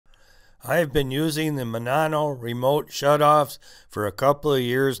I've been using the Menanno remote shutoffs for a couple of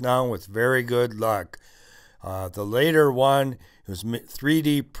years now with very good luck. The later one was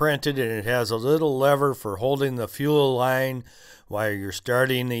 3D printed and it has a little lever for holding the fuel line while you're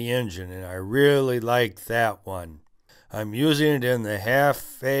starting the engine, and I really like that one. I'm using it in the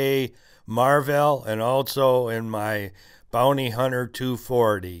Half A Marvel and also in my Bounty Hunter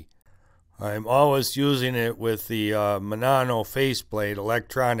 240. I'm always using it with the Menanno faceplate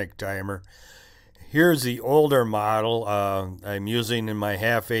electronic timer. Here's the older model I'm using in my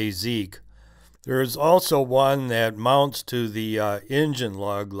Half-A Zeke. There's also one that mounts to the engine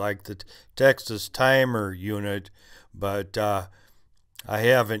lug like the Texas timer unit, but I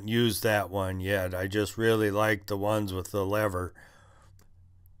haven't used that one yet. I just really like the ones with the lever.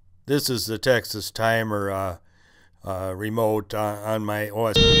 This is the Texas timer remote on my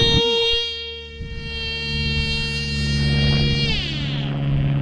OS.